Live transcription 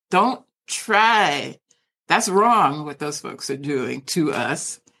Don't try. That's wrong what those folks are doing to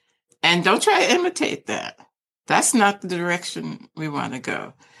us. And don't try to imitate that. That's not the direction we want to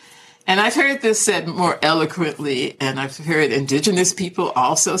go. And I've heard this said more eloquently, and I've heard indigenous people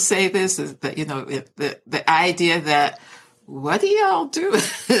also say this, is that, the idea that, what are y'all doing,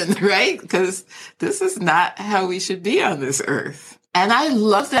 right? Because this is not how we should be on this earth. And I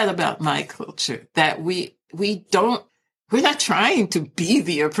love that about my culture, that we're not trying to be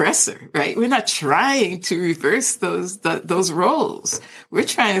the oppressor, right? We're not trying to reverse those roles. We're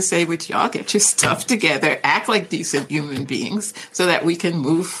trying to say, would y'all get your stuff together, act like decent human beings so that we can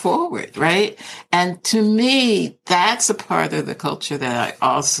move forward, right? And to me, that's a part of the culture that I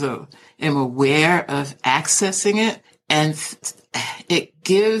also am aware of accessing it. And it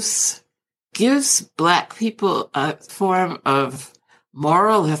gives Black people a form of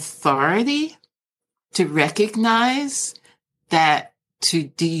moral authority to recognize that to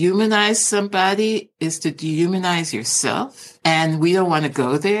dehumanize somebody is to dehumanize yourself. And we don't want to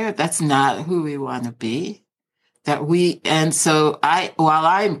go there. That's not who we want to be. While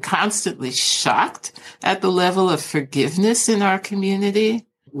I'm constantly shocked at the level of forgiveness in our community,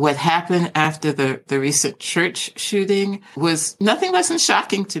 what happened after the recent church shooting was nothing less than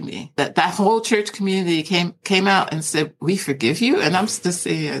shocking to me. That whole church community came out and said, "We forgive you." And I'm still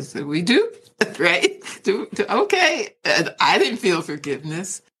saying, I said, "We do?" Right? Okay. And I didn't feel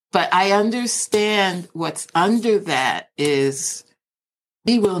forgiveness, but I understand what's under that is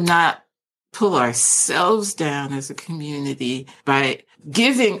we will not pull ourselves down as a community by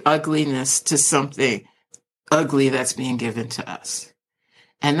giving ugliness to something ugly that's being given to us.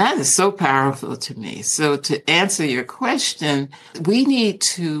 And that is so powerful to me. So to answer your question, we need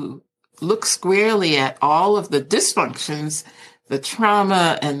to look squarely at all of the dysfunctions, the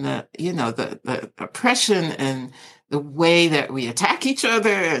trauma and the oppression and the way that we attack each other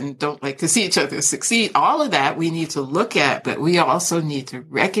and don't like to see each other succeed. All of that we need to look at, but we also need to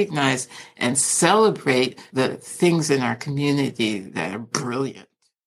recognize and celebrate the things in our community that are brilliant.